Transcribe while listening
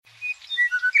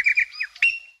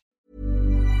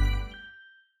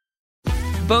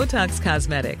Botox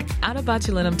Cosmetic, out of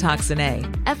botulinum toxin A,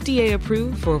 FDA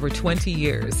approved for over 20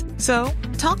 years. So,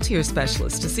 talk to your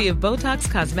specialist to see if Botox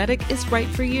Cosmetic is right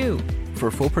for you. For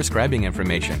full prescribing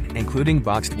information, including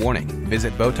boxed warning,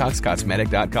 visit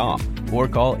BotoxCosmetic.com or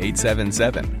call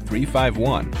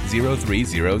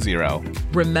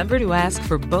 877-351-0300. Remember to ask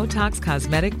for Botox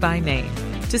Cosmetic by name.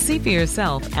 To see for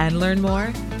yourself and learn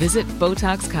more, visit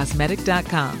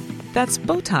BotoxCosmetic.com. That's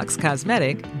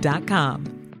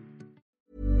BotoxCosmetic.com.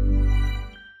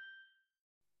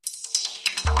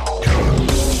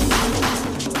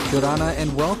 Kia ora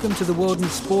and welcome to The World in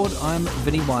Sport. I'm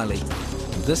Vinnie Wiley.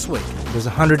 This week, there's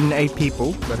 108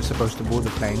 people that are supposed to board the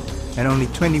plane, and only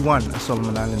 21 are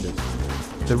Solomon Islanders.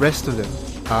 The rest of them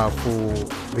are for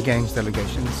the Games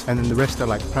delegations, and then the rest are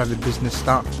like private business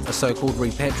staff. A so-called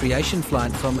repatriation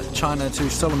flight from China to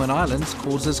Solomon Islands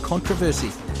causes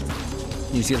controversy.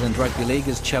 New Zealand Rugby League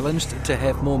is challenged to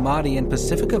have more Maori and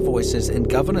Pasifika voices in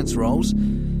governance roles,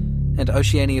 and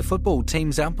Oceania Football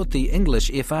teams up with the English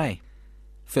FA.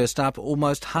 First up,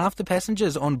 almost half the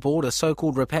passengers on board a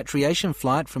so-called repatriation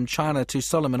flight from China to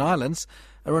Solomon Islands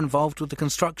are involved with the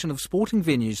construction of sporting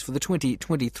venues for the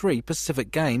 2023 Pacific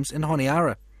Games in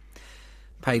Honiara.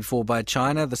 Paid for by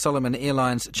China, the Solomon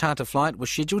Airlines charter flight was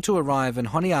scheduled to arrive in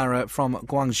Honiara from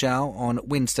Guangzhou on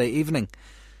Wednesday evening.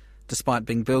 Despite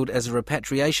being billed as a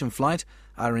repatriation flight,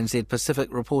 RNZ Pacific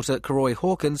reporter Karoy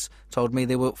Hawkins told me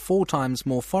there were 4 times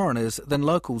more foreigners than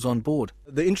locals on board.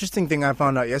 The interesting thing I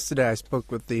found out yesterday, I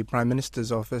spoke with the Prime Minister's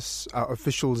office,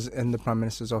 officials in the Prime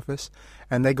Minister's office,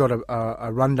 and they got a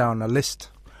rundown, a list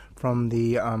from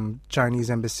the Chinese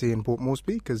embassy in Port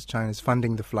Moresby, because China's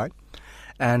funding the flight.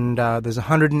 And there's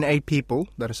 108 people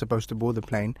that are supposed to board the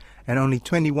plane, and only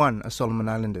 21 are Solomon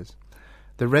Islanders.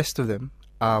 The rest of them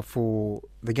are for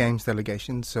the Games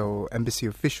delegation, so embassy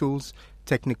officials,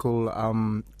 technical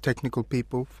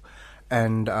people,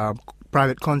 and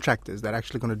private contractors that are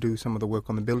actually going to do some of the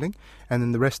work on the building. And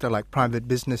then the rest are like private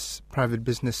business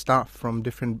staff from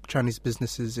different Chinese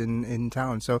businesses in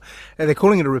town. So they're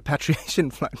calling it a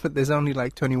repatriation flight, but there's only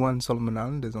like 21 Solomon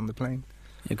Islanders on the plane.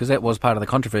 Yeah, because that was part of the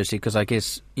controversy, because I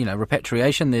guess,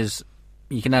 repatriation,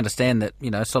 you can understand that,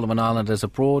 Solomon Islanders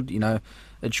abroad,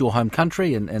 it's your home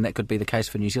country, and that could be the case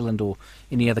for New Zealand or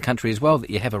any other country as well,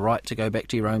 that you have a right to go back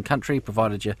to your own country,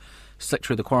 provided you stick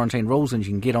through the quarantine rules and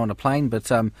you can get on a plane. But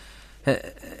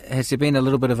has there been a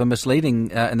little bit of a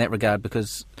misleading in that regard?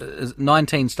 Because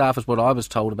 19 staff is what I was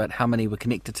told about how many were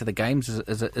connected to the Games.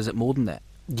 Is it more than that?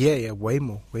 Yeah, way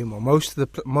more. Most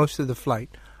of the flight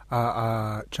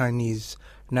are Chinese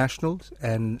nationals,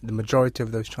 and the majority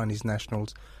of those Chinese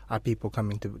nationals are people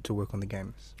coming to work on the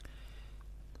Games.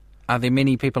 Are there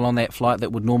many people on that flight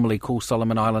that would normally call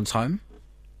Solomon Islands home?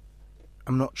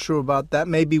 I'm not sure about that.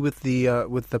 Maybe with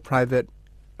the private,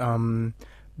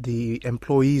 the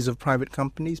employees of private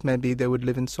companies, maybe they would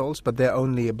live in Sols, but they're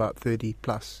only about 30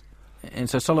 plus. And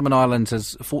so Solomon Islands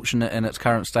is fortunate in its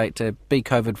current state to be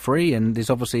COVID-free, and there's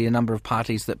obviously a number of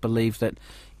parties that believe that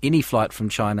any flight from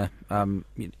China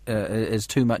is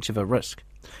too much of a risk.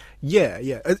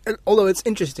 Yeah. Although it's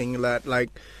interesting that,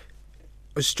 like,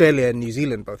 Australia and New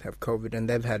Zealand both have COVID, and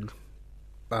they've had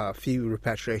a few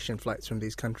repatriation flights from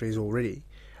these countries already.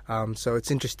 So it's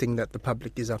interesting that the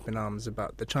public is up in arms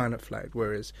about the China flight,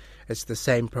 whereas it's the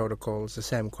same protocols, the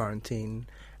same quarantine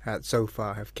so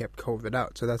far have kept COVID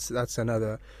out. So that's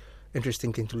another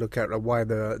interesting thing to look at, why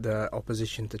the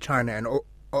opposition to China. And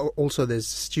also there's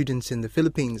students in the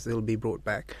Philippines that will be brought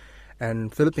back,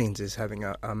 and Philippines is having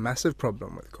a massive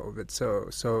problem with COVID.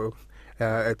 So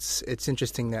it's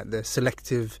interesting that the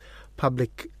selective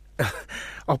public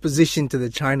opposition to the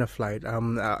China flight,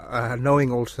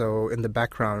 knowing also in the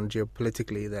background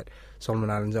geopolitically that Solomon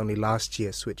Islands only last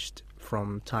year switched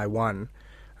from Taiwan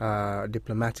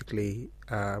diplomatically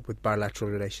with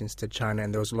bilateral relations to China,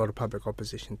 and there was a lot of public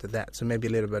opposition to that. So maybe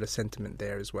a little bit of sentiment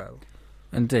there as well.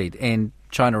 Indeed, and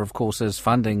China, of course, is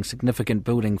funding significant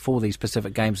building for these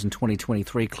Pacific Games in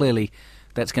 2023. Clearly,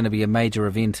 that's going to be a major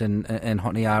event in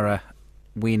Honiara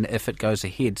if it goes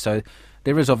ahead. So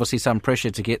there is obviously some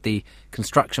pressure to get the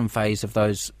construction phase of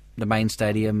the main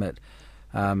stadium,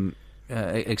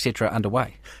 etc.,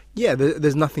 underway. Yeah,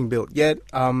 there's nothing built yet.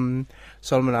 Solomon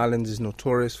Islands is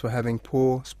notorious for having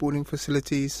poor sporting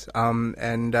facilities,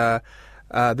 and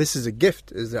this is a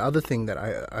gift, is the other thing that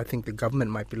I think the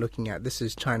government might be looking at. This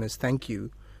is China's thank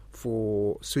you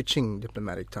for switching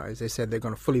diplomatic ties. They said they're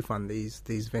going to fully fund these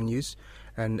venues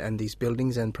and these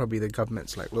buildings, and probably the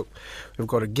government's like, look, we've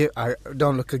got to give. I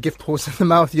don't look a gift horse in the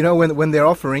mouth, when they're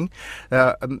offering.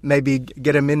 Maybe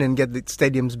get them in and get the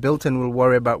stadiums built, and we'll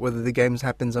worry about whether the games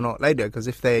happens or not later. Because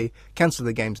if they cancel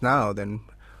the games now, then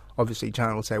obviously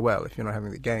China will say, well, if you're not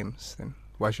having the games, then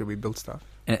why should we build stuff?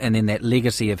 And then that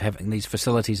legacy of having these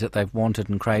facilities that they've wanted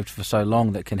and craved for so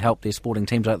long that can help their sporting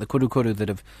teams like the Kurukuru that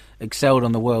have excelled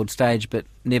on the world stage but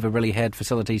never really had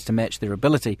facilities to match their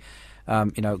ability,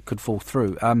 could fall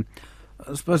through. I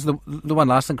suppose the one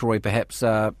last thing, Roy, perhaps,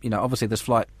 obviously this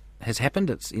flight has happened.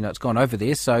 It's gone over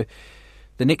there, so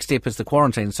the next step is the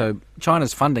quarantine. So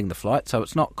China's funding the flight, so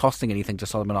it's not costing anything to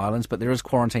Solomon Islands, but there is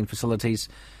quarantine facilities.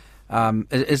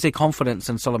 Is there confidence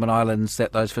in Solomon Islands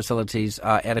that those facilities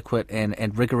are adequate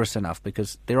and rigorous enough?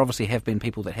 Because there obviously have been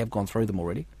people that have gone through them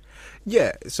already.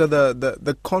 Yeah, so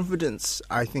the confidence,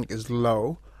 I think, is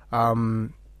low,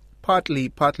 partly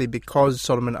because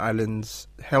Solomon Islands'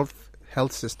 health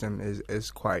system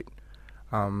is quite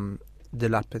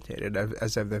dilapidated,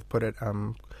 as they've put it.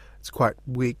 It's quite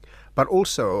weak. But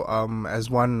also, as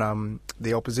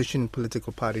the opposition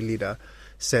political party leader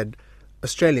said,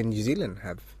 Australia and New Zealand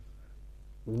have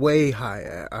way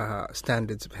higher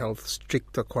standards of health,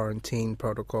 stricter quarantine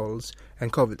protocols,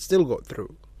 and COVID still got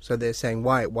through. So they're saying,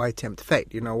 why tempt fate?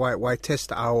 Why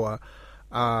test our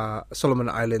Solomon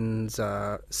Islands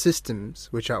systems,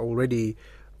 which are already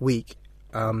weak,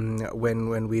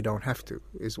 when we don't have to,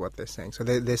 is what they're saying. So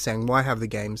they're saying, why have the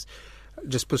games?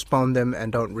 Just postpone them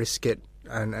and don't risk it,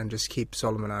 and just keep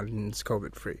Solomon Islands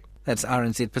COVID free. That's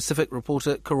RNZ Pacific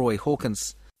reporter Koroi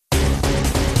Hawkins.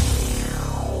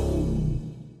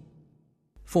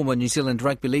 Former New Zealand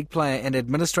Rugby League player and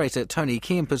administrator Tony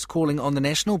Kemp is calling on the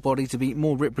national body to be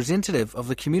more representative of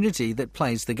the community that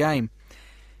plays the game.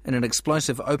 In an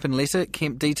explosive open letter,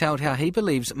 Kemp detailed how he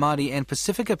believes Maori and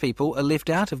Pasifika people are left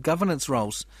out of governance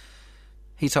roles.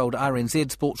 He told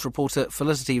RNZ sports reporter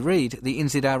Felicity Reid the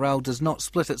NZRL does not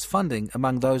split its funding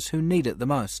among those who need it the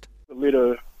most. The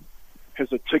letter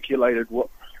has articulated what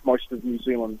most of New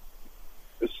Zealand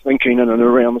is thinking in and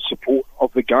around the support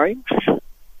of the game,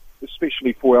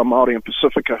 especially for our Maori and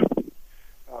Pasifika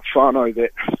whānau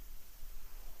that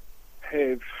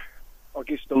have, I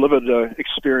guess, delivered an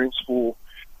experience for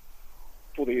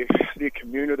their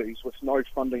communities with no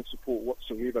funding support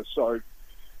whatsoever. So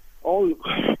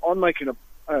I'm making a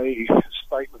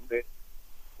statement that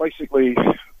basically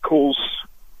calls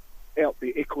out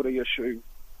the equity issue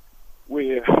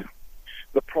where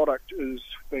the product is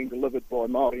being delivered by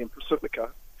Maori and Pasifika,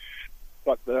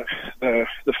 but the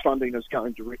funding is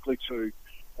going directly to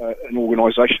an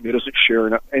organisation that isn't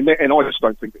sharing it, and I just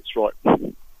don't think that's right.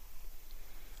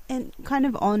 And kind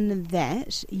of on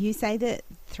that, you say that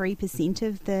 3%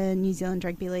 of the New Zealand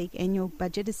Rugby League annual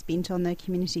budget is spent on the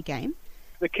community game?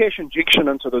 The cash injection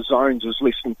into the zones is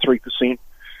less than 3%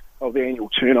 of the annual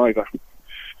turnover,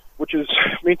 which is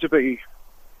meant to be,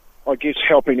 I guess,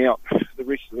 helping out the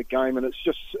rest of the game, and it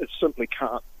simply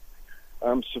can't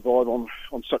survive on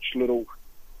such little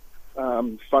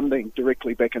funding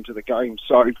directly back into the game.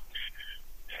 So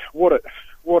what it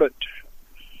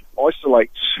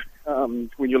isolates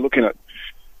when you're looking at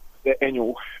the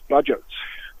annual budgets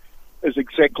is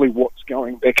exactly what's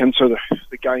going back into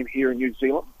the game here in New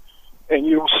Zealand. And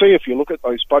you'll see if you look at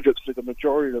those budgets that the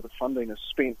majority of the funding is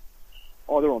spent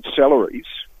either on salaries,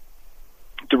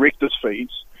 directors' fees,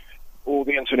 or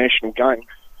the international game.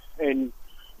 And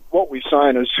what we're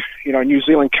saying is, New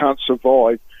Zealand can't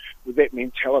survive with that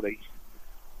mentality.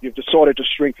 You've decided to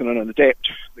strengthen and adapt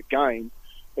the game,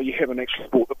 but you haven't actually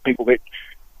brought the people that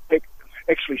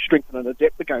actually strengthen and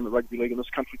adapt the game of rugby league in this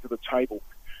country to the table.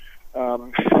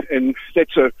 And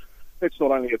that's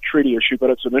not only a treaty issue,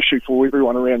 but it's an issue for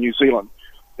everyone around New Zealand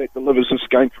that delivers this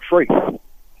game for free.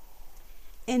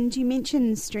 And you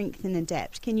mentioned strength and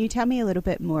adapt. Can you tell me a little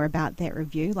bit more about that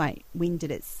review? Like, when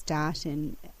did it start,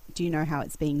 and do you know how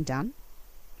it's being done?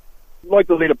 Like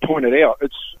the letter pointed out,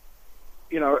 it's,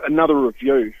 another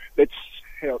review. That's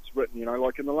how it's written.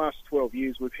 Like in the last 12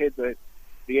 years, we've had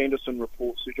the Anderson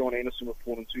report, Sir John Anderson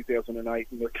report in 2008,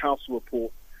 and the Council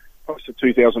report post the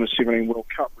 2017 World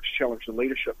Cup, which challenged the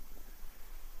leadership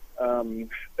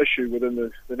issue within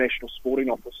the National Sporting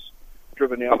Office,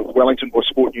 driven out of Wellington by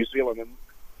Sport New Zealand. And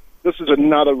this is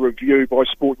another review by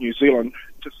Sport New Zealand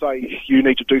to say you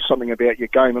need to do something about your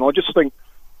game. And I just think,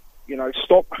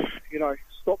 stop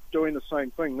doing the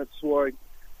same thing. That's why,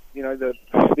 the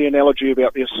analogy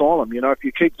about the asylum. If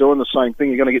you keep doing the same thing,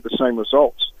 you're going to get the same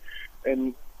results.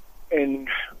 And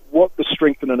what the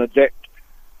Strengthen and Adapt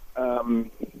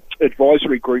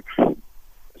advisory group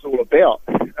is all about,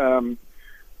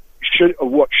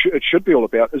 it should be all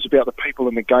about, is about the people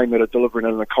in the game that are delivering it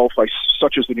in the coalface,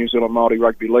 such as the New Zealand Maori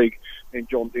Rugby League and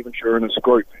John Devonshire and his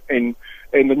group. And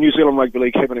the New Zealand Rugby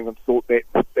League haven't even thought that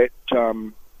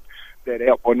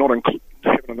out by not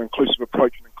having an inclusive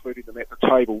approach and including them at the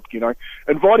table.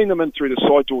 Inviting them in through the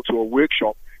side door to a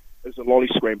workshop is a lolly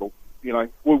scramble.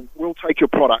 We'll take your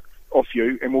product off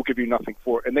you and we'll give you nothing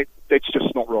for it, and that's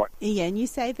just not right. Yeah, and you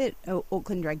say that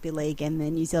Auckland Rugby League and the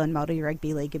New Zealand Maori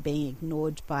Rugby League are being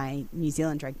ignored by New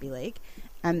Zealand Rugby League.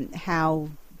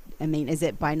 Is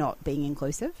it by not being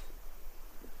inclusive?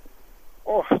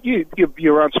 Oh,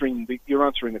 you're answering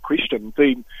the question.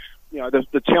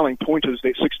 The telling point is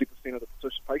that 60% of the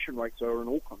participation rates are in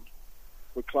Auckland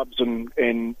with clubs and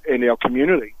our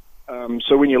community.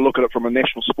 So when you look at it from a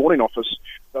national sporting office,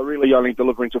 they're really only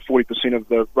delivering to 40% of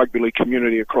the rugby league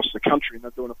community across the country, and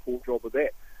they're doing a poor job of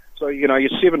that. So, your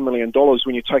 $7 million,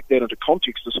 when you take that into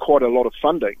context, is quite a lot of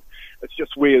funding. It's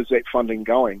just, where is that funding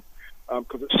going?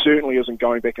 Because it certainly isn't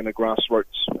going back into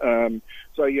grassroots.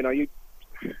 You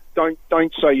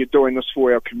don't say you're doing this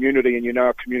for our community and you know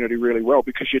our community really well,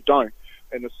 because you don't.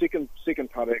 And the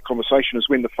second part of that conversation is,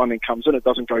 when the funding comes in, it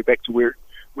doesn't go back to where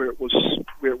it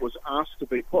was asked to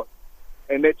be put.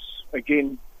 And that's,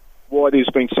 again, why there's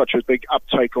been such a big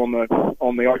uptake on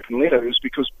the open letter, is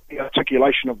because the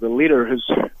articulation of the letter has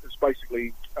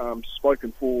basically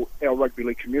spoken for our rugby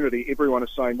league community. Everyone is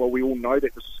saying, well, we all know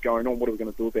that this is going on, what are we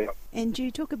going to do about it? And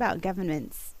you talk about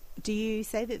governments. Do you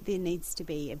say that there needs to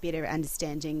be a better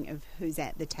understanding of who's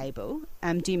at the table?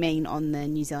 Do you mean on the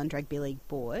New Zealand Rugby League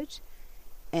board?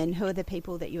 And who are the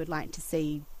people that you would like to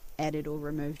see added or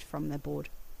removed from the board?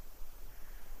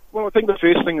 Well, I think the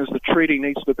first thing is the treaty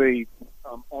needs to be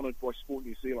honoured by Sport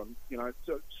New Zealand.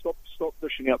 So stop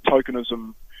dishing out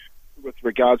tokenism with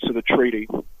regards to the treaty.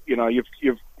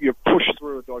 You've pushed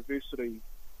through a diversity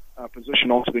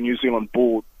position onto the New Zealand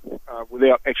board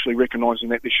without actually recognising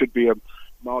that there should be a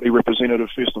Māori representative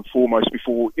first and foremost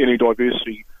before any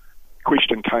diversity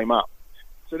question came up.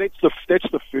 So that's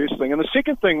the first thing. And the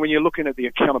second thing, when you're looking at the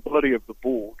accountability of the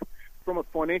board, from a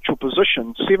financial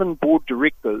position, 7 board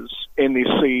directors and their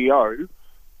CEO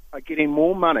are getting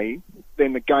more money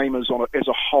than the game is as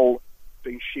a whole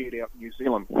being shared out in New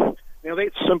Zealand. Now,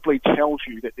 that simply tells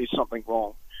you that there's something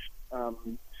wrong.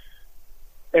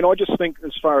 And I just think,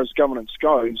 as far as governance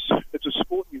goes, it's a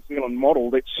Sport New Zealand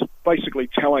model that's basically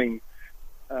telling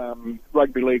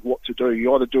rugby league what to do.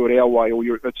 You either do it our way or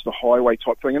it's the highway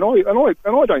type thing. And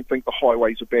I don't think the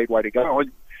highway is a bad way to go.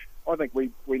 I think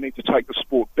we need to take the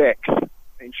sport back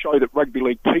and show that rugby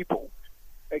league people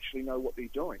actually know what they're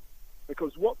doing.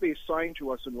 Because what they're saying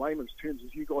to us in layman's terms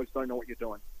is, you guys don't know what you're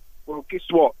doing. Well, guess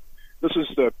what? This is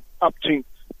the upteenth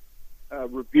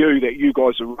review that you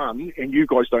guys have run, and you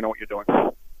guys don't know what you're doing.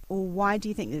 Well, why do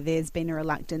you think that there's been a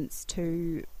reluctance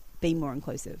to be more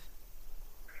inclusive?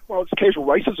 Well, it's casual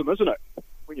racism, isn't it?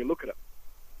 When you look at it,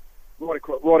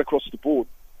 right across the board,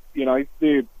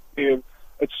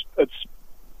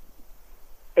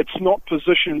 it's not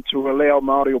positioned to allow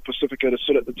Maori or Pasifika to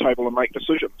sit at the table and make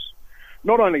decisions.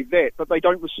 Not only that, but they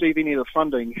don't receive any of the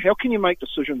funding. How can you make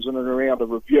decisions in and around a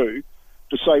review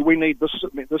to say we need this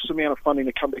amount of funding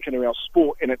to come back into our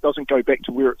sport, and it doesn't go back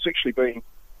to where it's actually being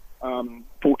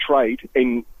portrayed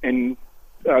and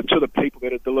to the people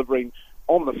that are delivering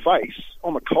on the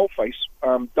coal face,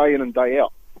 day in and day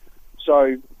out.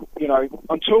 So,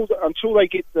 until they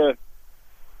get the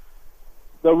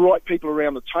right people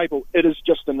around the table, it is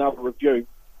just another review.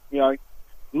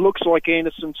 Looks like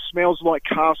Anderson, smells like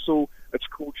Castle. It's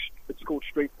called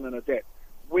strengthen and adapt.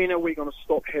 When are we going to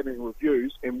stop having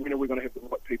reviews, and when are we going to have the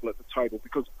right people at the table?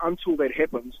 Because until that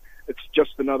happens, it's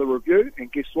just another review,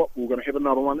 and guess what? We're going to have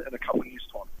another one in a couple of years'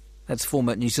 time. That's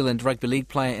former New Zealand Rugby League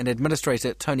player and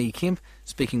administrator Tony Kemp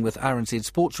speaking with RNZ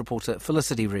sports reporter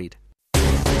Felicity Reid.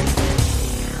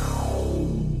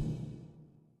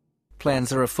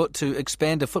 Plans are afoot to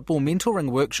expand a football mentoring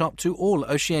workshop to all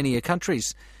Oceania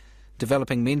countries.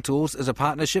 Developing Mentors is a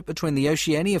partnership between the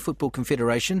Oceania Football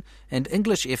Confederation and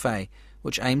English FA,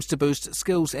 which aims to boost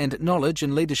skills and knowledge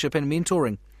in leadership and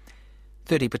mentoring.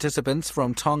 30 participants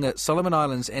from Tonga, Solomon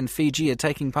Islands and Fiji are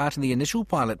taking part in the initial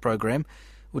pilot program,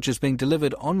 which is being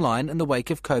delivered online in the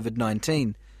wake of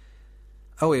COVID-19.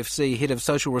 OFC Head of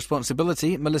Social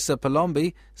Responsibility, Melissa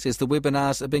Palombi, says the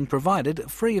webinars are being provided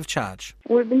free of charge.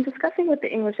 We've been discussing with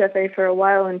the English FA for a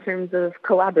while in terms of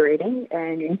collaborating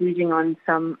and engaging on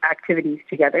some activities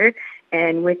together.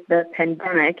 And with the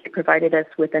pandemic, it provided us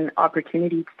with an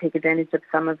opportunity to take advantage of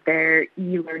some of their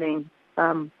e-learning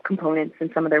components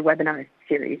in some of their webinar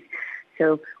series.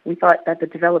 So we thought that the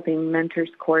Developing Mentors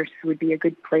course would be a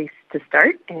good place to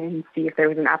start and see if there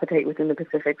was an appetite within the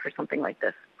Pacific for something like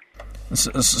this.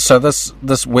 So this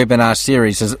webinar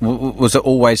series, was it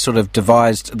always sort of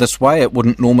devised this way? It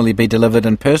wouldn't normally be delivered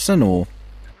in person, or?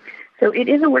 So it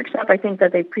is a workshop, I think,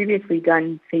 that they've previously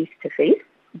done face-to-face,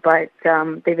 but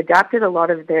they've adapted a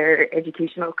lot of their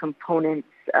educational components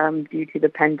due to the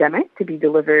pandemic to be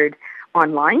delivered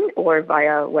online or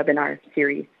via webinar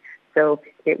series. So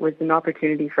it was an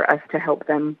opportunity for us to help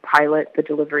them pilot the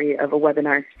delivery of a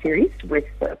webinar series with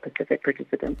the Pacific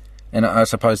participants. And I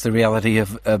suppose the reality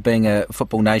of being a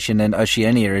football nation in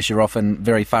Oceania is you're often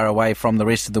very far away from the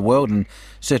rest of the world, and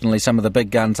certainly some of the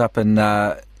big guns up in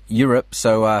Europe.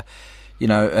 So, a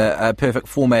perfect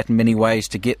format in many ways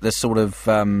to get this sort of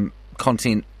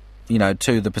content,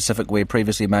 to the Pacific, where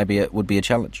previously maybe it would be a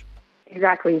challenge.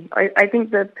 Exactly. I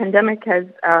think the pandemic has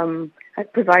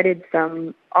provided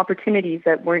some opportunities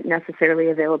that weren't necessarily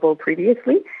available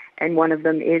previously, and one of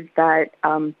them is that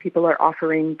people are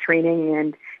offering training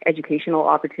and educational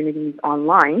opportunities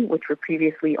online, which were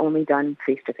previously only done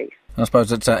face-to-face. I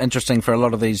suppose it's interesting for a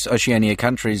lot of these Oceania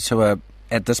countries who are,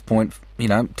 at this point,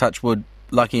 touch wood,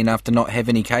 lucky enough to not have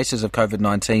any cases of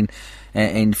COVID-19,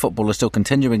 and football is still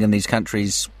continuing in these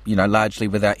countries, largely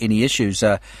without any issues.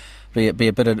 Be a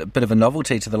bit of a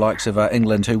novelty to the likes of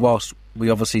England, who, whilst we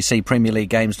obviously see Premier League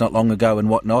games not long ago and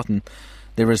whatnot, and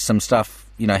there is some stuff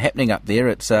happening up there,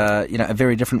 it's a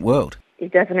very different world.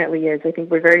 It definitely is. I think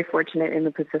we're very fortunate in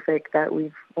the Pacific that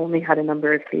we've only had a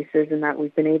number of cases and that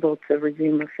we've been able to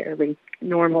resume a fairly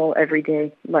normal,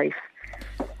 everyday life.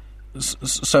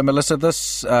 So, Melissa,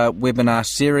 this webinar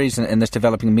series and this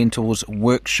Developing Mentors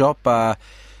workshop,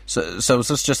 so is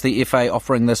this just the FA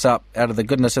offering this up out of the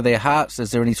goodness of their hearts?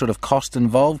 Is there any sort of cost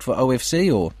involved for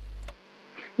OFC, or?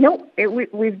 No,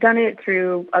 we've done it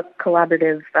through a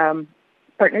collaborative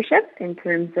partnership in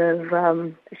terms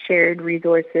of shared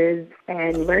resources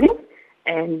and learning,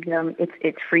 and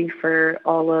it's free for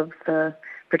all of the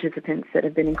participants that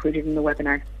have been included in the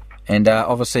webinar. And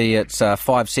obviously it's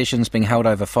 5 sessions being held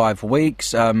over 5 weeks,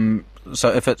 so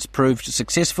if it's proved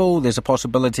successful, there's a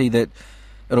possibility that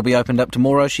it'll be opened up to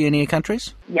more Oceania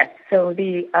countries? Yes, so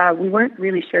we weren't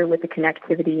really sure with the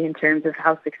connectivity in terms of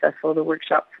how successful the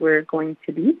workshops were going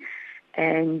to be,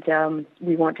 and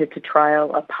we wanted to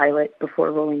trial a pilot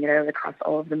before rolling it out across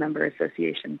all of the member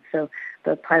associations. So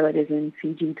the pilot is in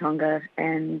Fiji, Tonga,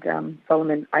 and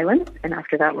Solomon Islands, and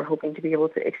after that we're hoping to be able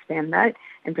to expand that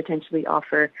and potentially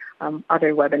offer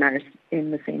other webinars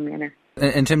in the same manner.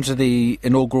 In terms of the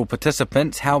inaugural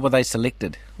participants, how were they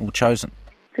selected or chosen?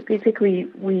 So basically,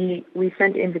 we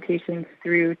sent invitations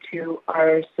through to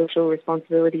our social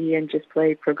responsibility and just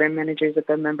play program managers at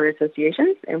the member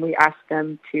associations, and we asked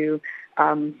them to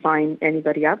sign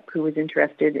anybody up who was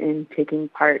interested in taking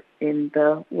part in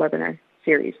the webinar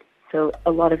series. So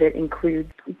a lot of it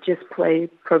includes just play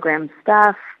program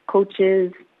staff,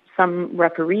 coaches, some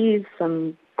referees,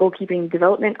 some goalkeeping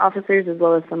development officers, as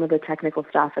well as some of the technical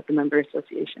staff at the member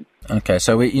association. Okay,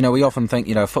 so we often think,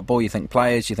 football, you think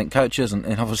players, you think coaches, and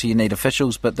obviously you need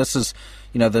officials, but this is,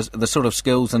 the sort of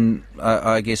skills and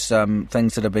I guess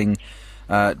things that are being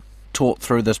taught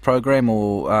through this program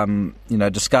or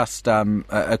discussed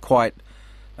are quite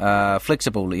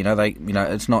flexible.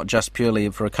 It's not just purely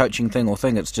for a coaching thing.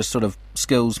 It's just sort of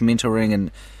skills, mentoring,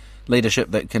 and leadership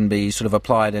that can be sort of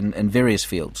applied in various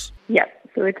fields. Yes.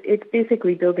 So it's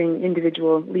basically building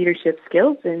individual leadership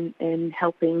skills and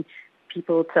helping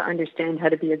people to understand how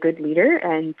to be a good leader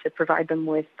and to provide them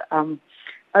with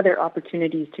other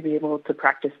opportunities to be able to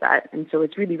practice that. And so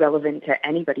it's really relevant to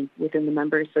anybody within the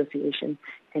member association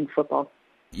in football.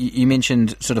 You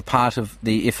mentioned sort of part of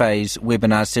the FA's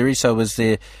webinar series, so was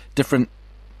there different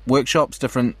workshops,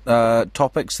 different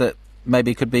topics that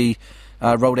maybe could be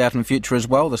rolled out in the future as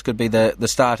well? This could be the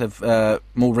start of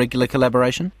more regular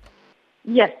collaboration?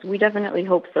 Yes, we definitely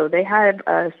hope so. They have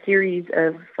a series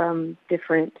of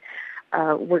different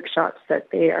workshops that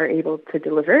they are able to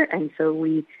deliver, and so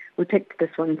we picked this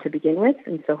one to begin with,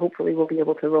 and so hopefully we'll be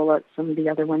able to roll out some of the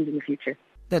other ones in the future.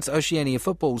 That's Oceania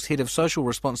Football's Head of Social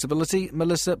Responsibility,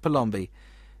 Melissa Palombi.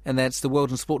 And that's the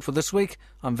World in Sport for this week.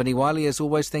 I'm Vinnie Wiley. As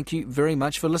always, thank you very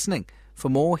much for listening. For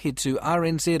more, head to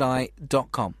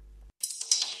rnzi.com.